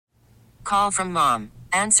Call from mom.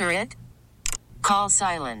 Answer it. Call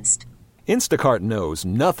silenced. Instacart knows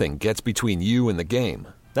nothing gets between you and the game.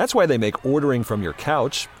 That's why they make ordering from your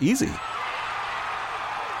couch easy.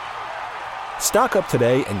 Stock up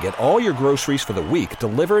today and get all your groceries for the week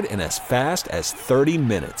delivered in as fast as 30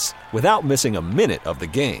 minutes without missing a minute of the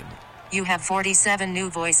game. You have 47 new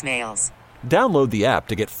voicemails. Download the app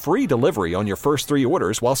to get free delivery on your first 3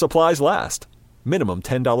 orders while supplies last. Minimum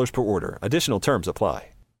 $10 per order. Additional terms apply.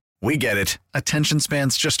 We get it. Attention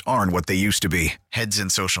spans just aren't what they used to be. Heads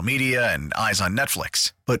in social media and eyes on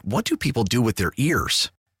Netflix. But what do people do with their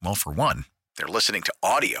ears? Well, for one, they're listening to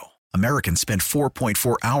audio. Americans spend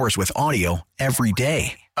 4.4 hours with audio every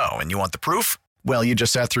day. Oh, and you want the proof? Well, you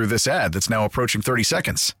just sat through this ad that's now approaching 30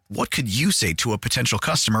 seconds. What could you say to a potential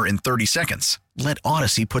customer in 30 seconds? Let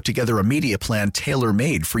Odyssey put together a media plan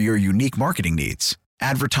tailor-made for your unique marketing needs.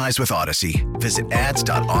 Advertise with Odyssey. Visit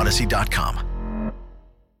ads.odyssey.com.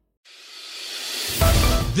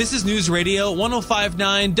 This is News Radio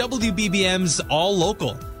 105.9 WBBM's All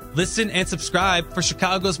Local. Listen and subscribe for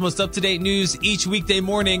Chicago's most up-to-date news each weekday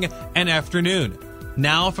morning and afternoon.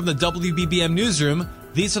 Now from the WBBM Newsroom,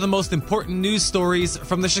 these are the most important news stories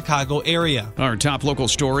from the Chicago area. Our top local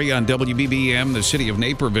story on WBBM, the city of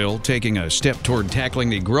Naperville taking a step toward tackling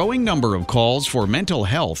the growing number of calls for mental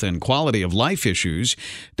health and quality of life issues.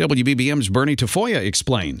 WBBM's Bernie Tafoya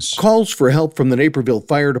explains. Calls for help from the Naperville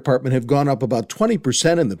Fire Department have gone up about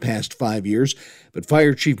 20% in the past 5 years, but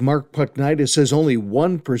Fire Chief Mark Pucknitis says only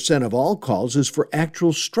 1% of all calls is for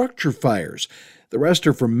actual structure fires. The rest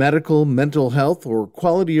are for medical, mental health, or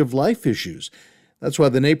quality of life issues. That's why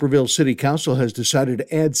the Naperville City Council has decided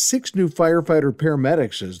to add 6 new firefighter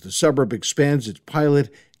paramedics as the suburb expands its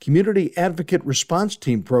pilot Community Advocate Response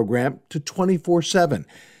Team program to 24/7.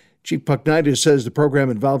 Chief Pucknitis says the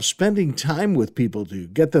program involves spending time with people to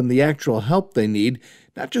get them the actual help they need,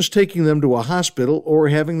 not just taking them to a hospital or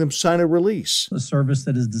having them sign a release. A service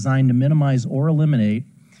that is designed to minimize or eliminate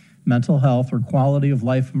mental health or quality of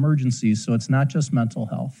life emergencies, so it's not just mental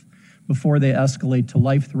health, before they escalate to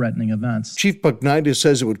life-threatening events. Chief Pucknitis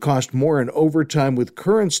says it would cost more in overtime with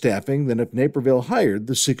current staffing than if Naperville hired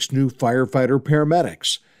the 6 new firefighter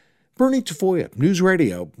paramedics. Bernie Tafoya, News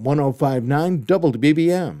Radio 105.9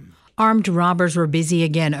 WBBM. Armed robbers were busy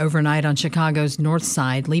again overnight on Chicago's north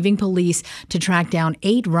side, leaving police to track down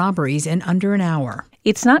 8 robberies in under an hour.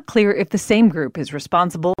 It's not clear if the same group is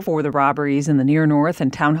responsible for the robberies in the near north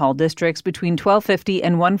and town hall districts between 12:50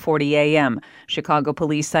 and 1:40 a.m. Chicago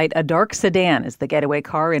police cite a dark sedan as the getaway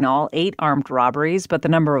car in all 8 armed robberies, but the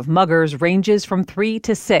number of muggers ranges from 3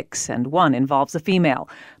 to 6, and 1 involves a female.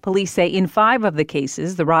 Police say in 5 of the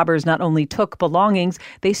cases, the robbers not only took belongings,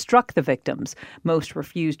 they struck the victims. Most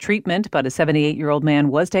refused treatment, but a 78-year-old man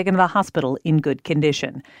was taken to the hospital in good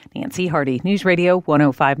condition. Nancy Hardy, News Radio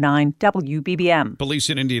 105.9 WBBM. Police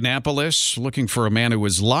in Indianapolis looking for a man who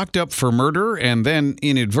was locked up for murder and then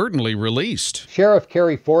inadvertently released. Sheriff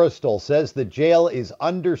Kerry Forrestal says the jail is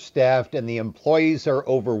understaffed and the employees are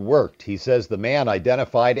overworked. He says the man,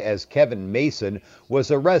 identified as Kevin Mason,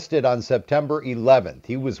 was arrested on September 11th.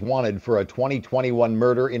 He was wanted for a 2021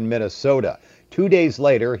 murder in Minnesota. 2 days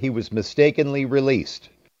later, he was mistakenly released.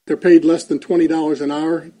 They're paid less than $20 an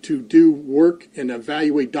hour to do work and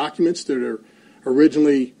evaluate documents that are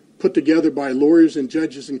originally put together by lawyers and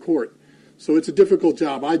judges in court. So it's a difficult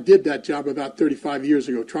job. I did that job about 35 years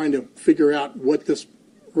ago, trying to figure out what this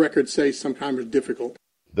record says sometimes is difficult.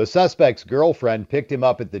 The suspect's girlfriend picked him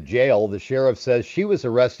up at the jail. The sheriff says she was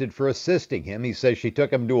arrested for assisting him. He says she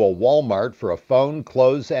took him to a Walmart for a phone,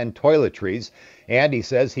 clothes, and toiletries. And he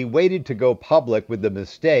says he waited to go public with the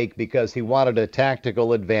mistake because he wanted a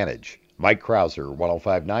tactical advantage. Mike Krauser,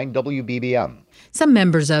 105.9 WBBM. Some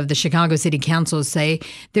members of the Chicago City Council say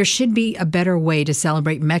there should be a better way to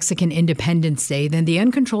celebrate Mexican Independence Day than the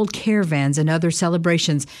uncontrolled caravans and other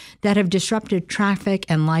celebrations that have disrupted traffic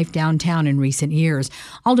and life downtown in recent years.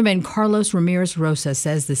 Alderman Carlos Ramirez Rosa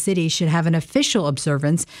says the city should have an official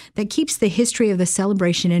observance that keeps the history of the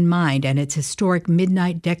celebration in mind and its historic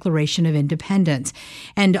Midnight Declaration of Independence.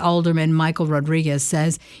 And Alderman Michael Rodriguez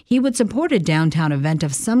says he would support a downtown event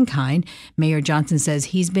of some kind. Mayor Johnson says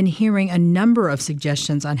he's been hearing a number of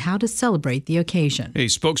suggestions on how to celebrate the occasion. A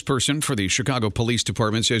spokesperson for the Chicago Police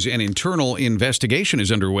Department says an internal investigation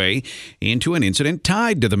is underway into an incident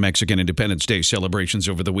tied to the Mexican Independence Day celebrations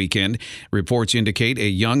over the weekend. Reports indicate a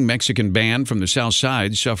young Mexican band from the South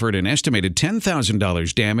Side suffered an estimated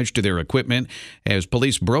 $10,000 damage to their equipment as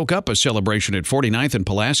police broke up a celebration at 49th and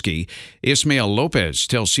Pulaski. Ismael Lopez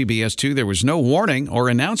tells CBS 2 there was no warning or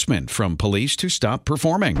announcement from police to stop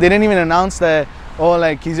performing. They didn't even announce that,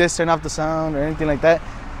 he just turned off the sound or anything like that.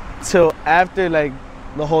 So after,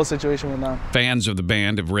 the whole situation went down. Fans of the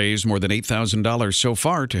band have raised more than $8,000 so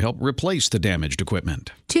far to help replace the damaged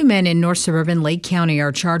equipment. 2 men in north suburban Lake County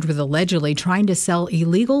are charged with allegedly trying to sell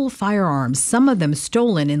illegal firearms, some of them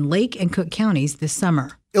stolen in Lake and Cook counties this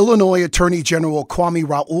summer. Illinois Attorney General Kwame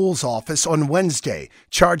Raoul's office on Wednesday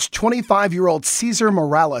charged 25-year-old Cesar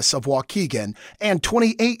Morales of Waukegan and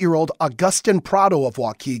 28-year-old Augustin Prado of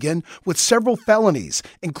Waukegan with several felonies,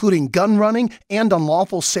 including gun running and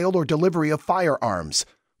unlawful sale or delivery of firearms.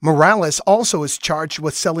 Morales also is charged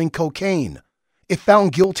with selling cocaine. If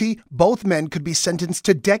found guilty, both men could be sentenced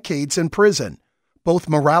to decades in prison. Both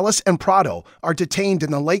Morales and Prado are detained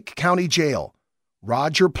in the Lake County Jail.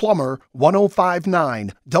 Roger Plummer,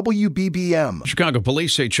 105.9 WBBM. Chicago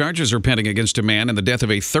police say charges are pending against a man in the death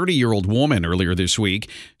of a 30-year-old woman earlier this week.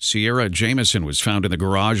 Sierra Jamison was found in the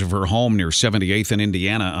garage of her home near 78th and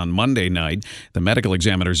Indiana on Monday night. The medical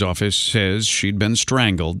examiner's office says she'd been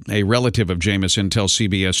strangled. A relative of Jamison tells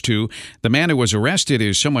CBS 2 the man who was arrested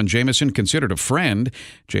is someone Jamison considered a friend.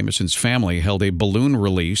 Jamison's family held a balloon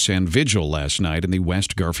release and vigil last night in the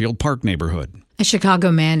West Garfield Park neighborhood. A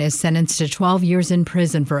Chicago man is sentenced to 12 years in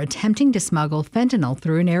prison for attempting to smuggle fentanyl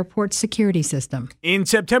through an airport security system. In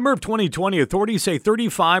September of 2020, authorities say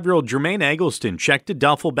 35-year-old Jermaine Eggleston checked a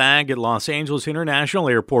duffel bag at Los Angeles International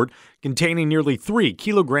Airport containing nearly 3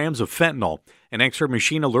 kilograms of fentanyl. An X-ray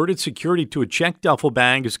machine alerted security to a checked duffel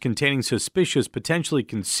bag as containing suspicious, potentially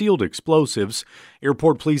concealed explosives.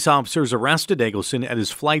 Airport police officers arrested Eggleston at his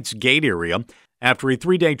flight's gate area. After a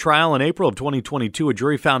 3-day trial in April of 2022, a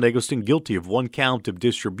jury found Eggleston guilty of 1 count of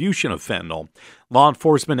distribution of fentanyl. Law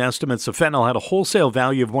enforcement estimates the fentanyl had a wholesale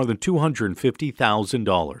value of more than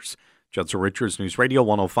 $250,000. Judson Richards, News Radio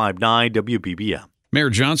 105.9 WBBM. Mayor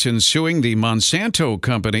Johnson suing the Monsanto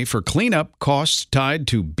company for cleanup costs tied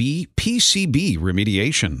to PCB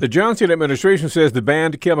remediation. The Johnson administration says the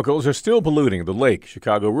banned chemicals are still polluting the lake,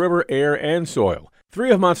 Chicago River, air, and soil.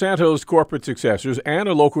 3 of Monsanto's corporate successors and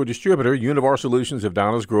a local distributor, Univar Solutions of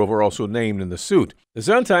Downers Grove, are also named in the suit. The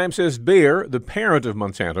Sun-Times says Bayer, the parent of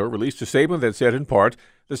Monsanto, released a statement that said, in part,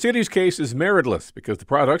 the city's case is meritless because the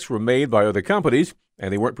products were made by other companies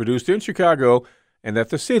and they weren't produced in Chicago, and that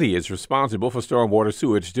the city is responsible for stormwater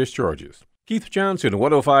sewage discharges. Keith Johnson,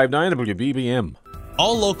 105.9 WBBM.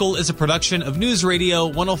 All Local is a production of News Radio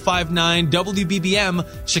 105.9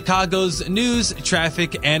 WBBM, Chicago's news,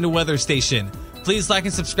 traffic, and weather station. Please like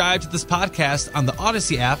and subscribe to this podcast on the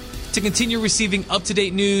Odyssey app to continue receiving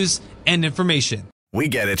up-to-date news and information. We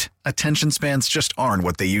get it. Attention spans just aren't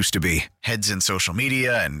what they used to be. Heads in social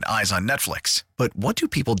media and eyes on Netflix. But what do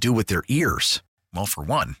people do with their ears? Well, for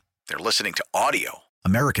one, they're listening to audio.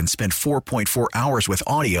 Americans spend 4.4 hours with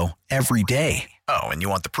audio every day. Oh, and you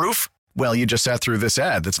want the proof? Well, you just sat through this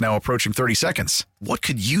ad that's now approaching 30 seconds. What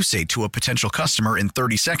could you say to a potential customer in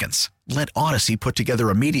 30 seconds? Let Odyssey put together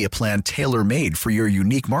a media plan tailor-made for your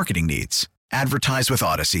unique marketing needs. Advertise with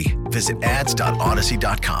Odyssey. Visit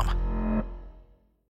ads.odyssey.com.